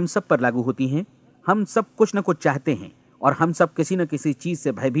बातें हम सब पर लागू होती हैं। हम सब कुछ न कुछ चाहते हैं और हम सब किसी न किसी चीज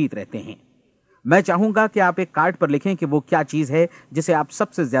से भयभीत रहते हैं। मैं चाहूंगा कि आप एक कार्ड पर लिखें कि वो क्या चीज है जिसे आप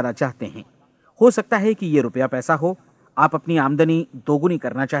सबसे ज्यादा चाहते हैं। हो सकता है कि ये रुपया पैसा हो, आप अपनी आमदनी दोगुनी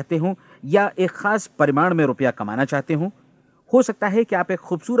करना चाहते हो, या एक खास परिमाण में रुपया कमाना चाहते हो सकता है कि आप एक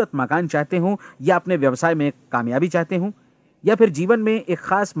खूबसूरत मकान चाहते हो, या अपने व्यवसाय में कामयाबी चाहते हो, या फिर जीवन में एक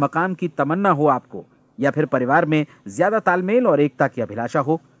खास मकाम की तमन्ना हो आपको, या फिर परिवार में ज्यादा तालमेल और एकता की अभिलाषा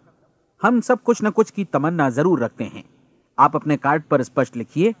हो। हम सब कुछ न कुछ की तमन्ना जरूर रखते हैं। आप अपने कार्ड पर स्पष्ट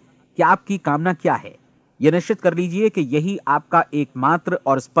लिखिए कि आपकी कामना क्या है। यह निश्चित कर लीजिए कि यही आपका एकमात्र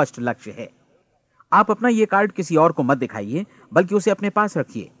और स्पष्ट लक्ष्य है। आप अपना यह कार्ड किसी और को मत दिखाइए, बल्कि उसे अपने पास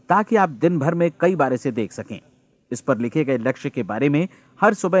रखिए ताकि आप दिन भर में कई बार इसे देख सकें। इस पर लिखे गए लक्ष्य के बारे में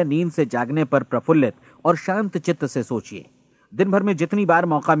हर सुबह नींद से जागने पर प्रफुल्लित और शांत चित्त से सोचिए। दिन भर में जितनी बार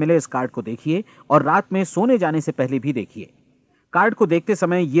मौका मिले इस कार्ड को देखिए और रात में सोने जाने से पहले भी देखिए। कार्ड को देखते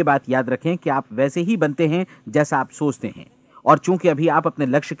समय यह बात याद रखें कि आप वैसे ही बनते हैं जैसा आप सोचते हैं। और चूंकि अभी आप अपने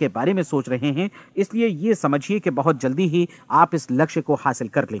लक्ष्य के बारे में सोच रहे हैं, इसलिए यह समझिए कि बहुत जल्दी ही आप इस लक्ष्य को हासिल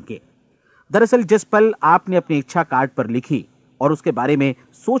कर लेंगे। दरअसल जिस पल आपने अपनी इच्छा कार्ड पर लिखी और उसके बारे में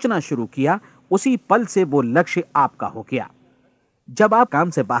सोचना शुरू किया, उसी पल से वो लक्ष्य आपका हो गया। जब आप काम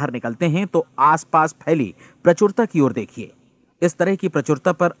से बाहर निकलते हैं तो आसपास फैली प्रचुरता की ओर देखिए। इस तरह की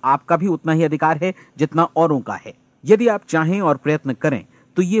प्रचुरता पर आपका भी उतना ही अधिकार है जितना औरों का है। यदि आप चाहें और प्रयत्न करें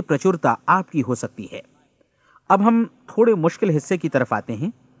तो ये प्रचुरता आपकी हो सकती है। अब हम थोड़े मुश्किल हिस्से की तरफ आते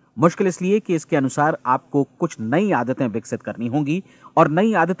हैं। मुश्किल इसलिए कि इसके अनुसार आपको कुछ नई आदतें विकसित करनी होंगी और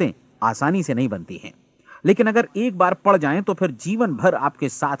नई आदतें आसानी से नहीं बनती हैं, लेकिन अगर एक बार पड़ जाएं तो फिर जीवन भर आपके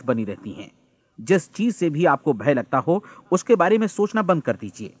साथ बनी रहती हैं। जिस चीज से भी आपको भय लगता हो उसके बारे में सोचना बंद कर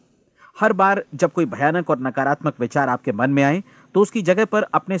दीजिए। हर बार जब कोई भयानक और नकारात्मक विचार आपके मन में आए तो उसकी जगह पर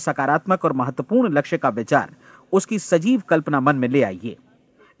अपने सकारात्मक और महत्वपूर्ण लक्ष्य का विचार, उसकी सजीव कल्पना मन में ले आइए।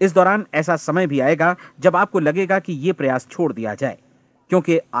 इस दौरान ऐसा समय भी आएगा जब आपको लगेगा कि यह प्रयास छोड़ दिया जाए,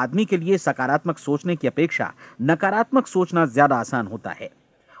 क्योंकि आदमी के लिए सकारात्मक सोचने की अपेक्षा नकारात्मक सोचना ज्यादा आसान होता है।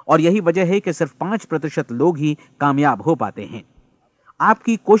 और यही वजह है कि सिर्फ 5% लोग ही कामयाब हो पाते हैं।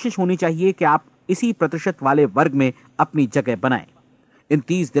 आपकी कोशिश होनी चाहिए कि आप इसी प्रतिशत वाले वर्ग में अपनी जगह बनाएं। इन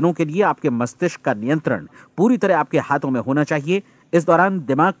 30 दिनों के लिए आपके मस्तिष्क का नियंत्रण पूरी तरह आपके हाथों में होना चाहिए। इस दौरान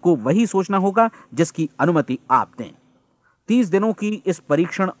दिमाग को वही सोचना होगा जिसकी अनुमति आप दें। 30 दिनों की इस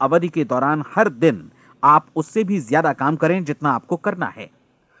परीक्षण अवधि के दौरान हर दिन आप उससे भी ज्यादा काम करें जितना आपको करना है।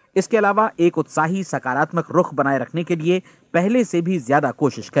 इसके अलावा एक उत्साही सकारात्मक रुख बनाए रखने के लिए पहले से भी ज्यादा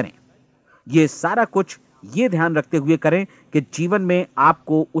कोशिश करें। ये सारा कुछ ये ध्यान रखते हुए करें कि जीवन में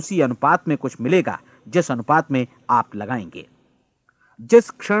आपको उसी अनुपात में कुछ मिलेगा जिस अनुपात में आप लगाएंगे। जिस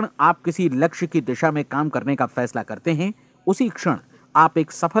क्षण आप किसी लक्ष्य की दिशा में काम करने का फैसला करते हैं, उसी क्षण आप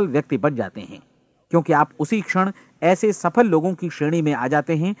एक सफल व्यक्ति बन जाते हैं, क्योंकि आप उसी क्षण ऐसे सफल लोगों की श्रेणी में आ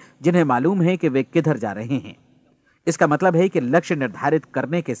जाते हैं जिन्हें मालूम है कि वे किधर जा रहे हैं। इसका मतलब है कि लक्ष्य निर्धारित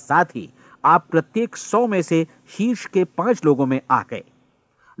करने के साथ ही आप प्रत्येक 100 में से शीर्ष के 5 लोगों में आ गए।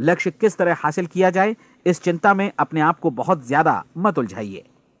 लक्ष्य किस तरह हासिल किया जाए, इस चिंता में अपने आप को बहुत ज्यादा मत उलझाइए।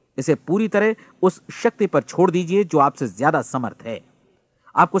 इसे पूरी तरह उस शक्ति पर छोड़ दीजिए जो आपसे ज्यादा समर्थ है।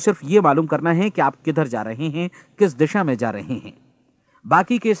 आपको सिर्फ ये मालूम करना है कि आप किधर जा रहे हैं, किस दिशा में जा रहे हैं।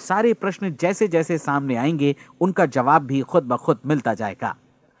 बाकी के सारे प्रश्न जैसे जैसे सामने आएंगे उनका जवाब भी खुद ब खुद मिलता जाएगा।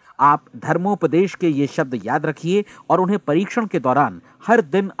 आप धर्मोपदेश के ये शब्द याद रखिए और उन्हें परीक्षण के दौरान हर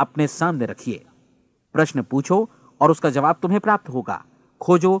दिन अपने सामने रखिए। प्रश्न पूछो और उसका जवाब तुम्हें प्राप्त होगा।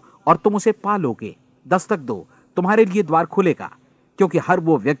 खोजो और तुम उसे पा लोगे। दस्तक दो, तुम्हारे लिए द्वार खुलेगा, क्योंकि हर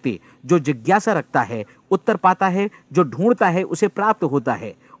वो व्यक्ति जो जिज्ञासा रखता है उत्तर पाता है, जो ढूंढता है उसे प्राप्त होता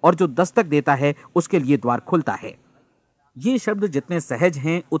है, और जो दस्तक देता है उसके लिए द्वार खुलता है। ये शब्द जितने सहज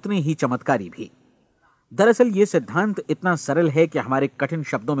हैं उतने ही चमत्कारी भी। दरअसल ये सिद्धांत इतना सरल है कि हमारे कठिन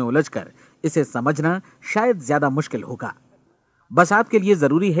शब्दों में उलझकर इसे समझना शायद ज्यादा मुश्किल होगा। बस आपके लिए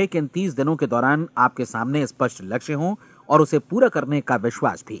जरूरी है कि इन 30 दिनों के दौरान आपके सामने स्पष्ट लक्ष्य हो और उसे पूरा करने का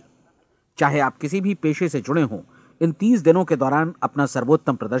विश्वास भी। चाहे आप किसी भी पेशे से जुड़े हों, इन 30 दिनों के दौरान अपना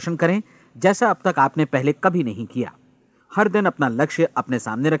सर्वोत्तम प्रदर्शन करें, जैसा अब तक आपने पहले कभी नहीं किया। हर दिन अपना लक्ष्य अपने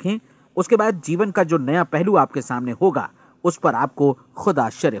सामने रखें। उसके बाद जीवन का जो नया पहलू आपके सामने होगा उस पर आपको खुद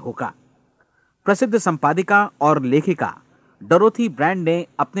आश्चर्य होगा। प्रसिद्ध संपादिका और लेखिका डोरोथी ब्रैंड ने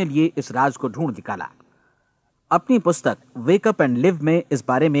अपने लिए इस राज को ढूंढ निकाला। अपनी पुस्तक वेक अप एंड लिव में इस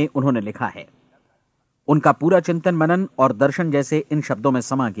बारे में उन्होंने लिखा है। उनका पूरा चिंतन मनन और दर्शन जैसे इन शब्दों में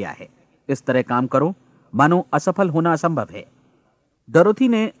समा गया है। इस तरह काम करो मानो असफल होना असंभव है। डोरोथी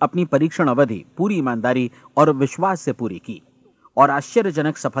ने अपनी परीक्षण अवधि पूरी ईमानदारी और विश्वास से पूरी की और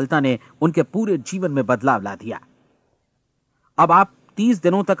आश्चर्यजनक सफलता ने उनके पूरे जीवन में बदलाव ला दिया। अब आप 30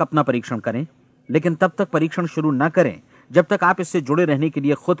 दिनों तक अपना परीक्षण करें, लेकिन तब तक परीक्षण शुरू न करें जब तक आप इससे जुड़े रहने के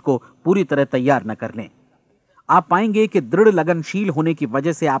लिए खुद को पूरी तरह तैयार न कर लें। आप पाएंगे कि दृढ़ लगनशील होने की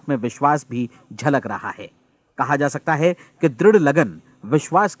वजह से आप में विश्वास भी झलक रहा है। कहा जा सकता है कि दृढ़ लगन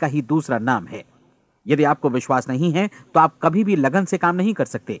विश्वास का ही दूसरा नाम है। यदि आपको विश्वास नहीं है तो आप कभी भी लगन से काम नहीं कर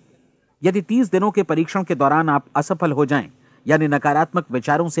सकते। यदि 30 दिनों के परीक्षण के दौरान आप असफल हो जाएं, यानी नकारात्मक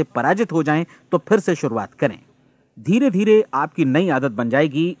विचारों से पराजित हो जाएं, तो फिर से शुरुआत करें। धीरे धीरे आपकी नई आदत बन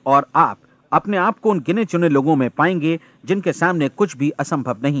जाएगी और आप अपने आप को उन गिने चुने लोगों में पाएंगे जिनके सामने कुछ भी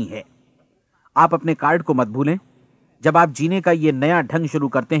असंभव नहीं है। आप अपने कार्ड को मत भूलें। जब आप जीने का ये नया ढंग शुरू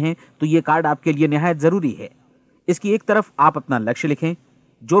करते हैं तो ये कार्ड आपके लिए निहायत जरूरी है। इसकी एक तरफ आप अपना लक्ष्य लिखें,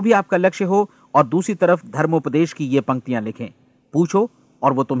 जो भी आपका लक्ष्य हो, और दूसरी तरफ धर्मोपदेश की ये पंक्तियां लिखें। पूछो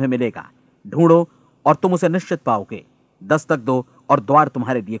और वो तुम्हें मिलेगा, ढूंढो और तुम उसे निश्चित पाओगे, दस्तक दो और द्वार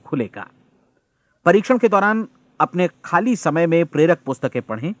तुम्हारे लिए खुलेगा। परीक्षण के दौरान अपने खाली समय में प्रेरक पुस्तकें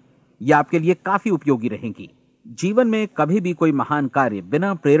पढ़ें। यह आपके लिए काफी उपयोगी रहेंगी। जीवन में कभी भी कोई महान कार्य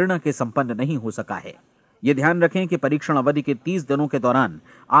बिना प्रेरणा के संपन्न नहीं हो सका है। यह ध्यान रखें कि परीक्षण अवधि के 30 दिनों के दौरान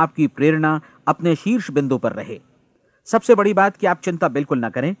आपकी प्रेरणा अपने शीर्ष बिंदु पर रहे। सबसे बड़ी बात कि आप चिंता बिल्कुल न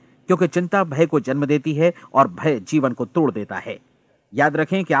करें, क्योंकि चिंता भय को जन्म देती है और भय जीवन को तोड़ देता है। याद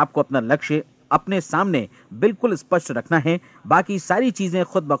रखें कि आपको अपना लक्ष्य अपने सामने बिल्कुल स्पष्ट रखना है, बाकी सारी चीजें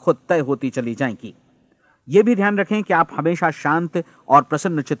खुद ब खुद तय होती चली जाएंगी। यह भी ध्यान रखें कि आप हमेशा शांत और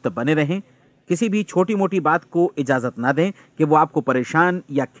प्रसन्न चित्त बने रहें। किसी भी छोटी मोटी बात को इजाजत ना दें कि वो आपको परेशान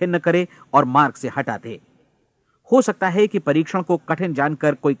या खिन्न करे और मार्ग से हटा दे। हो सकता है कि परीक्षण को कठिन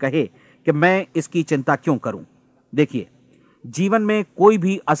जानकर कोई कहे कि मैं इसकी चिंता क्यों करूं। देखिए, जीवन में कोई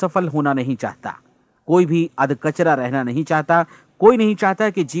भी असफल होना नहीं चाहता, कोई भी अधकचरा रहना नहीं चाहता, कोई नहीं चाहता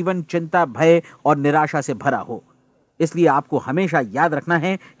कि जीवन चिंता, भय और निराशा से भरा हो। इसलिए आपको हमेशा याद रखना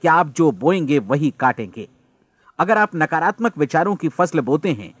है कि आप जो बोएंगे वही काटेंगे। अगर आप नकारात्मक विचारों की फसल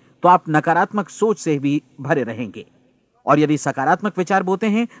बोते हैं तो आप नकारात्मक सोच से भी भरे रहेंगे, और यदि सकारात्मक विचार बोते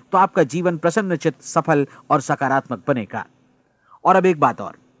हैं तो आपका जीवन प्रसन्नचित्त, सफल और सकारात्मक बनेगा। और अब एक बात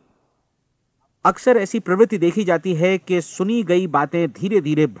और, अक्सर ऐसी प्रवृत्ति देखी जाती है कि सुनी गई बातें धीरे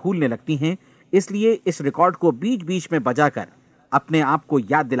धीरे भूलने लगती हैं। इसलिए इस रिकॉर्ड को बीच बीच में बजाकर अपने आप को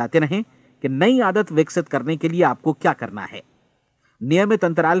याद दिलाते रहें कि नई आदत विकसित करने के लिए आपको क्या करना है। नियमित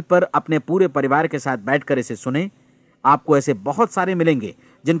अंतराल पर अपने पूरे परिवार के साथ बैठकर इसे सुनें। आपको ऐसे बहुत सारे मिलेंगे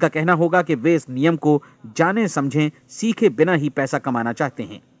जिनका कहना होगा कि वे इस नियम को जाने समझें सीखे बिना ही पैसा कमाना चाहते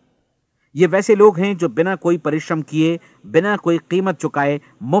हैं। ये वैसे लोग हैं जो बिना कोई परिश्रम किए, बिना कोई कीमत चुकाए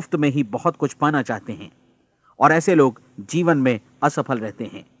मुफ्त में ही बहुत कुछ पाना चाहते हैं, और ऐसे लोग जीवन में असफल रहते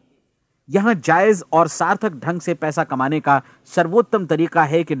हैं। यहां जायज और सार्थक ढंग से पैसा कमाने का सर्वोत्तम तरीका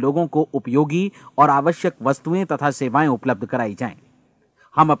है कि लोगों को उपयोगी और आवश्यक वस्तुएं तथा सेवाएं उपलब्ध कराई जाएं।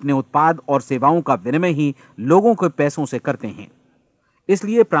 हम अपने उत्पाद और सेवाओं का विनिमय ही लोगों के पैसों से करते हैं।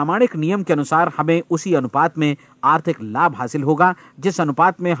 इसलिए प्रामाणिक नियम के अनुसार हमें उसी अनुपात में आर्थिक लाभ हासिल होगा जिस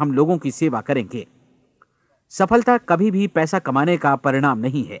अनुपात में हम लोगों की सेवा करेंगे। सफलता कभी भी पैसा कमाने का परिणाम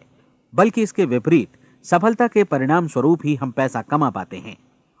नहीं है, बल्कि इसके विपरीत सफलता के परिणाम स्वरूप ही हम पैसा कमा पाते हैं,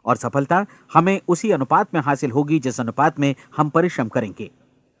 और सफलता हमें उसी अनुपात में हासिल होगी जिस अनुपात में हम परिश्रम करेंगे,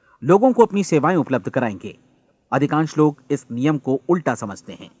 लोगों को अपनी सेवाएं उपलब्ध कराएंगे। अधिकांश लोग इस नियम को उल्टा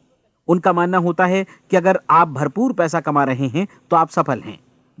समझते हैं। उनका मानना होता है कि अगर आप भरपूर पैसा कमा रहे हैं तो आप सफल हैं,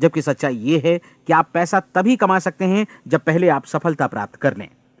 जबकि सच्चाई यह है कि आप पैसा तभी कमा सकते हैं जब पहले आप सफलता प्राप्त कर लें।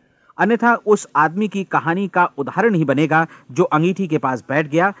 अन्यथा उस आदमी की कहानी का उदाहरण ही बनेगा जो अंगीठी के पास बैठ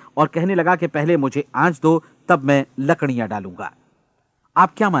गया और कहने लगा कि पहले मुझे आंच दो, तब मैं लकड़ियां डालूंगा।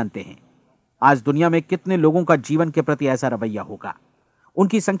 आप क्या मानते हैं, आज दुनिया में कितने लोगों का जीवन के प्रति ऐसा रवैया होगा?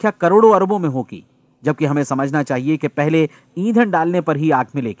 उनकी संख्या करोड़ों अरबों में होगी, जबकि हमें समझना चाहिए कि पहले ईंधन डालने पर ही आग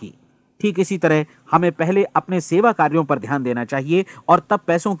मिलेगी। ठीक इसी तरह हमें पहले अपने सेवा कार्यों पर ध्यान देना चाहिए और तब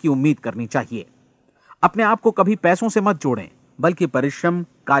पैसों की उम्मीद करनी चाहिए। अपने आप को कभी पैसों से मत जोड़ें, बल्कि परिश्रम,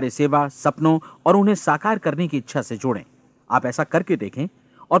 कार्य सेवा, सपनों और उन्हें साकार करने की इच्छा से जोड़ें। आप ऐसा करके देखें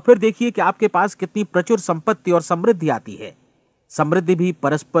और फिर देखिए कि आपके पास कितनी प्रचुर संपत्ति और समृद्धि आती है। समृद्धि भी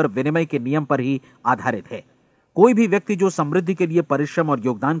परस्पर विनिमय के नियम पर ही आधारित है। कोई भी व्यक्ति जो समृद्धि के लिए परिश्रम और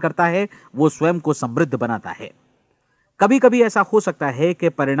योगदान करता है, वो स्वयं को समृद्ध बनाता है। कभी कभी ऐसा हो सकता है कि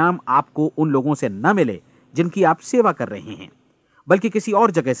परिणाम आपको उन लोगों से न मिले जिनकी आप सेवा कर रहे हैं, बल्कि किसी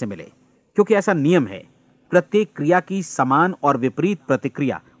और जगह से मिले, क्योंकि ऐसा नियम है, प्रत्येक क्रिया की समान और विपरीत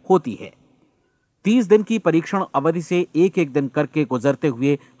प्रतिक्रिया होती है। 30 दिन की परीक्षण अवधि से एक एक दिन करके गुजरते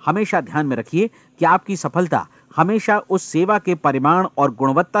हुए हमेशा ध्यान में रखिए कि आपकी सफलता हमेशा उस सेवा के परिमाण और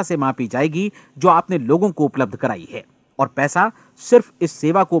गुणवत्ता से मापी जाएगी जो आपने लोगों को उपलब्ध कराई है, और पैसा सिर्फ इस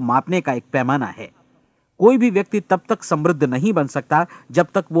सेवा को मापने का एक पैमाना है। कोई भी व्यक्ति तब तक समृद्ध नहीं बन सकता जब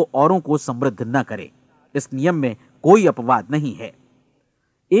तक वो औरों को समृद्ध न करे। इस नियम में कोई अपवाद नहीं है।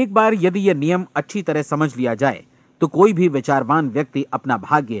 एक बार यदि यह नियम अच्छी तरह समझ लिया जाए तो कोई भी विचारवान व्यक्ति अपना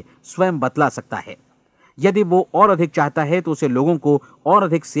भाग्य स्वयं बतला सकता है। यदि वो और अधिक चाहता है तो उसे लोगों को और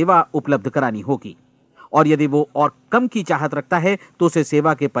अधिक सेवा उपलब्ध करानी होगी, और यदि वो और कम की चाहत रखता है तो उसे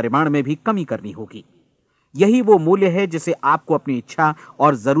सेवा के परिमाण में भी कमी करनी होगी। यही वो मूल्य है जिसे आपको अपनी इच्छा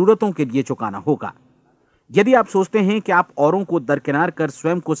और जरूरतों के लिए चुकाना होगा। यदि आप सोचते हैं कि आप औरों को दरकिनार कर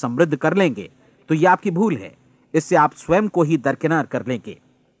स्वयं को समृद्ध कर लेंगे तो यह आपकी भूल है। इससे आप स्वयं को ही दरकिनार कर लेंगे।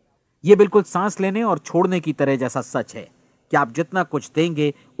 यह बिल्कुल सांस लेने और छोड़ने की तरह जैसा सच है कि आप जितना कुछ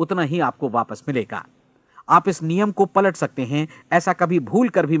देंगे उतना ही आपको वापस मिलेगा। आप इस नियम को पलट सकते हैं, ऐसा कभी भूल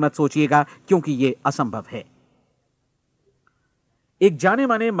कर भी मत सोचिएगा, क्योंकि यह असंभव है। एक जाने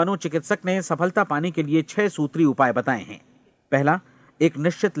माने मनोचिकित्सक ने सफलता पाने के लिए 6 सूत्री उपाय बताए हैं। पहला, एक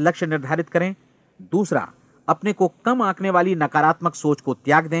निश्चित लक्ष्य निर्धारित करें। दूसरा, अपने को कम आंकने वाली नकारात्मक सोच को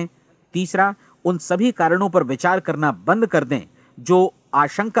त्याग दें। तीसरा, उन सभी कारणों पर विचार करना बंद कर दें जो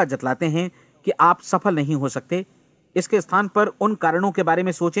आशंका जतलाते हैं कि आप सफल नहीं हो सकते। इसके स्थान पर उन कारणों के बारे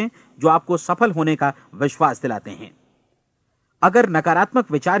में सोचें जो आपको सफल होने का विश्वास दिलाते हैं। अगर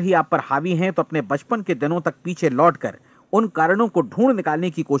नकारात्मक विचार ही आप पर हावी हैं तो अपने बचपन के दिनों तक पीछे लौटकर उन कारणों को ढूंढ निकालने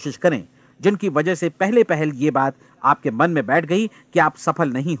की कोशिश करें जिनकी वजह से पहले पहल ये बात आपके मन में बैठ गई कि आप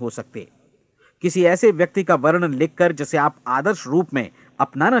सफल नहीं हो सकते। किसी ऐसे व्यक्ति का वर्णन लिखकर जिसे आप आदर्श रूप में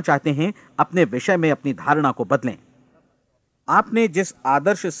अपनाना चाहते हैं, अपने विषय में अपनी धारणा को बदलें। आपने जिस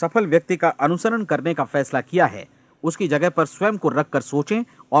आदर्श सफल व्यक्ति का अनुसरण करने का फैसला किया है, उसकी जगह पर स्वयं को रखकर सोचें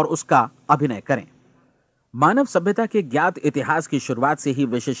और उसका अभिनय करें। मानव सभ्यता के ज्ञात इतिहास की शुरुआत से ही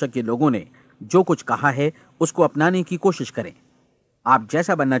विशेषज्ञ लोगों ने जो कुछ कहा है उसको अपनाने की कोशिश करें। आप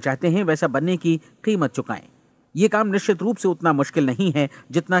जैसा बनना चाहते हैं वैसा बनने की कीमत चुकाएं। यह काम निश्चित रूप से उतना मुश्किल नहीं है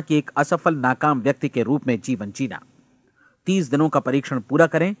जितना कि एक असफल नाकाम व्यक्ति के रूप में जीवन जीना। 30 दिनों का परीक्षण पूरा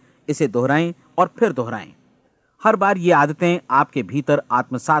करें, इसे दोहराएं और फिर दोहराएं। हर बार ये आदतें आपके भीतर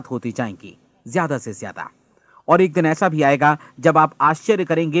आत्मसात होती जाएंगी, ज्यादा से ज्यादा। और एक दिन ऐसा भी आएगा जब आप आश्चर्य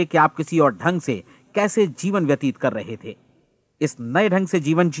करेंगे कि आप किसी और ढंग से कैसे जीवन व्यतीत कर रहे थे। इस नए ढंग से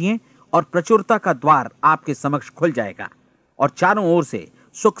जीवन जिएं और प्रचुरता का द्वार आपके समक्ष खुल जाएगा और चारों ओर से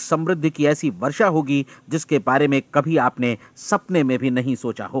सुख समृद्धि की ऐसी वर्षा होगी जिसके बारे में कभी आपने सपने में भी नहीं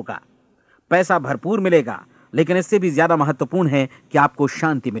सोचा होगा। पैसा भरपूर मिलेगा, लेकिन इससे भी ज्यादा महत्वपूर्ण है कि आपको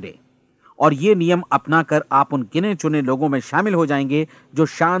शांति मिले। और ये नियम अपनाकर आप उन गिने चुने लोगों में शामिल हो जाएंगे जो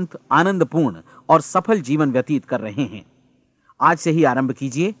शांत, आनंदपूर्ण और सफल जीवन व्यतीत कर रहे हैं। आज से ही आरंभ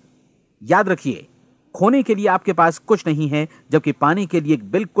कीजिए। याद रखिए, खोने के लिए आपके पास कुछ नहीं है, जबकि पाने के लिए एक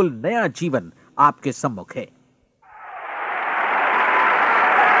बिल्कुल नया जीवन आपके सम्मुख है।